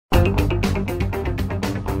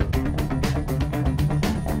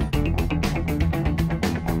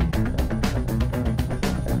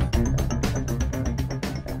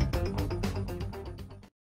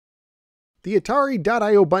The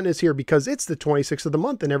Atari.io button is here because it's the 26th of the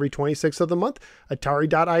month, and every 26th of the month,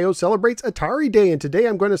 Atari.io celebrates Atari Day, and today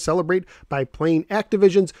I'm going to celebrate by playing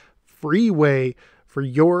Activision's Freeway for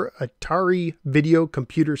your Atari video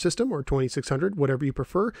computer system, or 2600, whatever you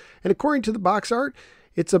prefer. And according to the box art,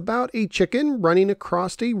 it's about a chicken running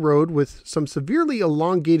across a road with some severely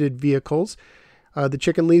elongated vehicles. The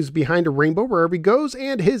chicken leaves behind a rainbow wherever he goes,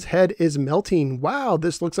 and his head is melting. Wow,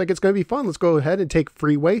 this looks like it's going to be fun. Let's go ahead and take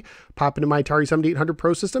Freeway, pop into my Atari 7800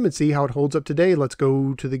 Pro system, and see how it holds up today. Let's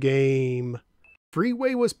go to the game.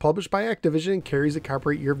 Freeway was published by Activision and carries a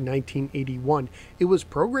copyright year of 1981. It was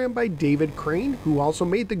programmed by David Crane, who also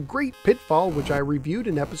made the great Pitfall, which I reviewed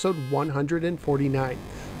in episode 149.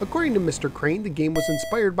 According to Mr. Crane, the game was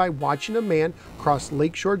inspired by watching a man cross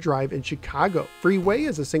Lakeshore Drive in Chicago. Freeway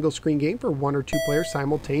is a single-screen game for 1 or 2 players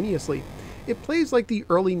simultaneously. It plays like the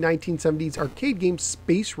early 1970s arcade game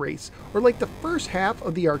Space Race, or like the first half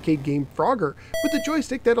of the arcade game Frogger, with a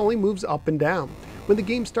joystick that only moves up and down. When the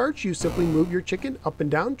game starts, you simply move your chicken up and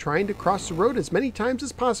down, trying to cross the road as many times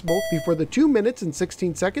as possible before the 2 minutes and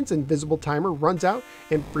 16 seconds invisible timer runs out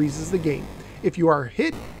and freezes the game. If you are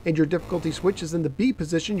hit and your difficulty switch is in the B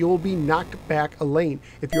position, you will be knocked back a lane.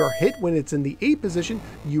 If you are hit when it's in the A position,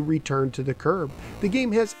 you return to the curb. The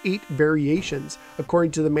game has 8 variations.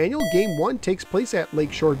 According to the manual, Game 1 takes place at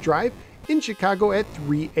Lakeshore Drive in Chicago at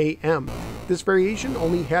 3 a.m. This variation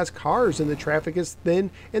only has cars and the traffic is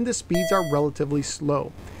thin and the speeds are relatively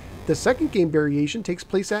slow. The second game variation takes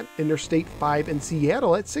place at Interstate 5 in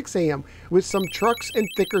Seattle at 6 a.m. with some trucks and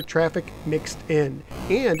thicker traffic mixed in,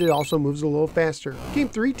 and it also moves a little faster. Game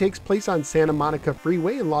 3 takes place on Santa Monica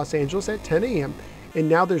Freeway in Los Angeles at 10 a.m. and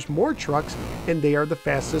now there's more trucks and they are the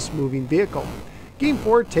fastest moving vehicle. Game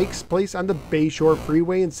 4 takes place on the Bayshore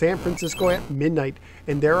Freeway in San Francisco at midnight,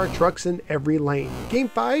 and there are trucks in every lane. Game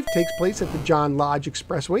 5 takes place at the John Lodge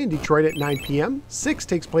Expressway in Detroit at 9 p.m. 6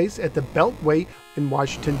 takes place at the Beltway in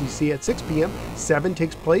Washington, D.C. at 6 p.m. 7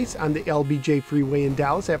 takes place on the LBJ Freeway in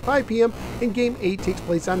Dallas at 5 p.m. and Game 8 takes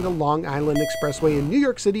place on the Long Island Expressway in New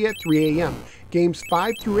York City at 3 a.m. Games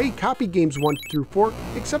 5 through 8 copy games 1 through 4,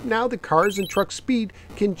 except now the cars and truck speed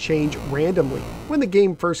can change randomly. When the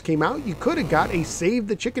game first came out, you could have got a Save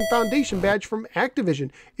the Chicken Foundation badge from Activision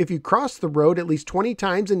if you crossed the road at least 20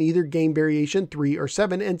 times in either game variation 3 or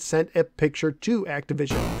 7 and sent a picture to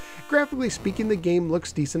Activision. Graphically speaking, the game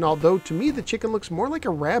looks decent, although to me the chicken looks more like a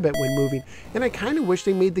rabbit when moving, and I kind of wish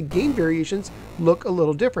they made the game variations look a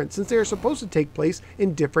little different, since they are supposed to take place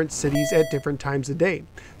in different cities at different times of day.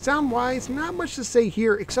 Sound-wise, not much to say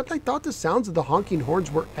here, except I thought the sounds of the honking horns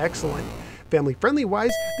were excellent. Family-friendly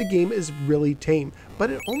wise, the game is really tame, but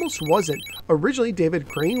it almost wasn't. Originally, David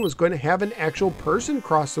Crane was going to have an actual person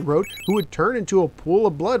cross the road who would turn into a pool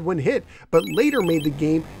of blood when hit, but later made the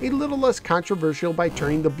game a little less controversial by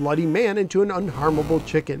turning the bloody man into an unharmable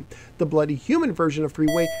chicken. The bloody human version of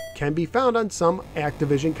Freeway can be found on some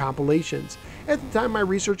Activision compilations. At the time, my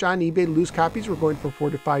research on eBay, loose copies were going for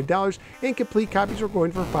 $4 to $5, and complete copies were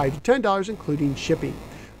going for $5 to $10, including shipping.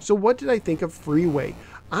 So what did I think of Freeway?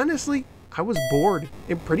 Honestly, I was bored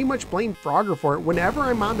and pretty much blamed Frogger for it. Whenever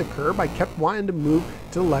I'm on the curb, I kept wanting to move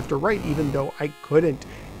to the left or right, even though I couldn't.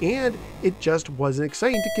 And it just wasn't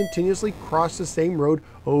exciting to continuously cross the same road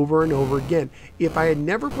over and over again. If I had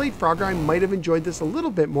never played Frogger, I might have enjoyed this a little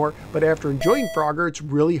bit more, but after enjoying Frogger, it's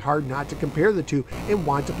really hard not to compare the two and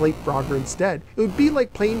want to play Frogger instead. It would be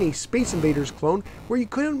like playing a Space Invaders clone where you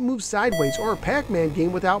couldn't move sideways, or a Pac-Man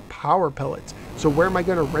game without power pellets. So where am I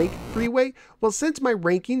going to rank Freeway? Well, since my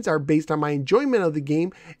rankings are based on my enjoyment of the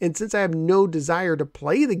game, and since I have no desire to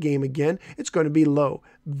play the game again, it's going to be low.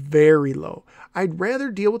 Very low. I'd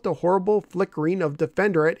rather deal with the horrible flickering of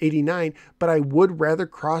Defender at 89, but I would rather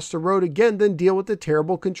cross the road again than deal with the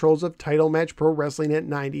terrible controls of Title Match Pro Wrestling at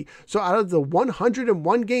 90. So out of the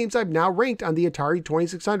 101 games I've now ranked on the Atari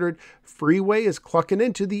 2600, Freeway is clucking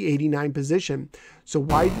into the 89 position. So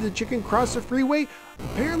why did the chicken cross the freeway?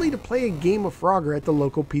 Apparently to play a game of Frogger at the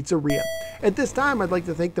local pizzeria. At this time, I'd like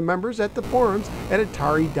to thank the members at the forums at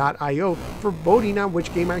Atari.io for voting on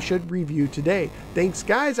which game I should review today. Thanks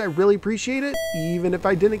guys, I really appreciate it, even if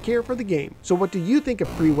I didn't care for the game. So what do you think of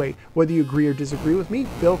Freeway? Whether you agree or disagree with me,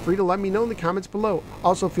 feel free to let me know in the comments below.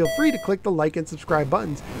 Also feel free to click the like and subscribe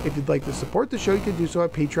buttons. If you'd like to support the show, you can do so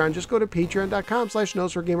at Patreon. Just go to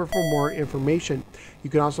patreon.com/NoSoreGamer for more information. You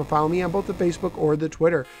can also follow me on both the Facebook or the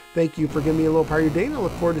Twitter. Thank you for giving me a little part of your day, and I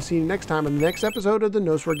look forward to seeing you next time on the next episode of the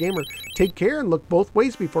No Swear Gamer. Take care and look both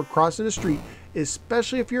ways before crossing the street,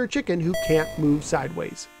 especially if you're a chicken who can't move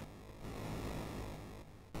sideways.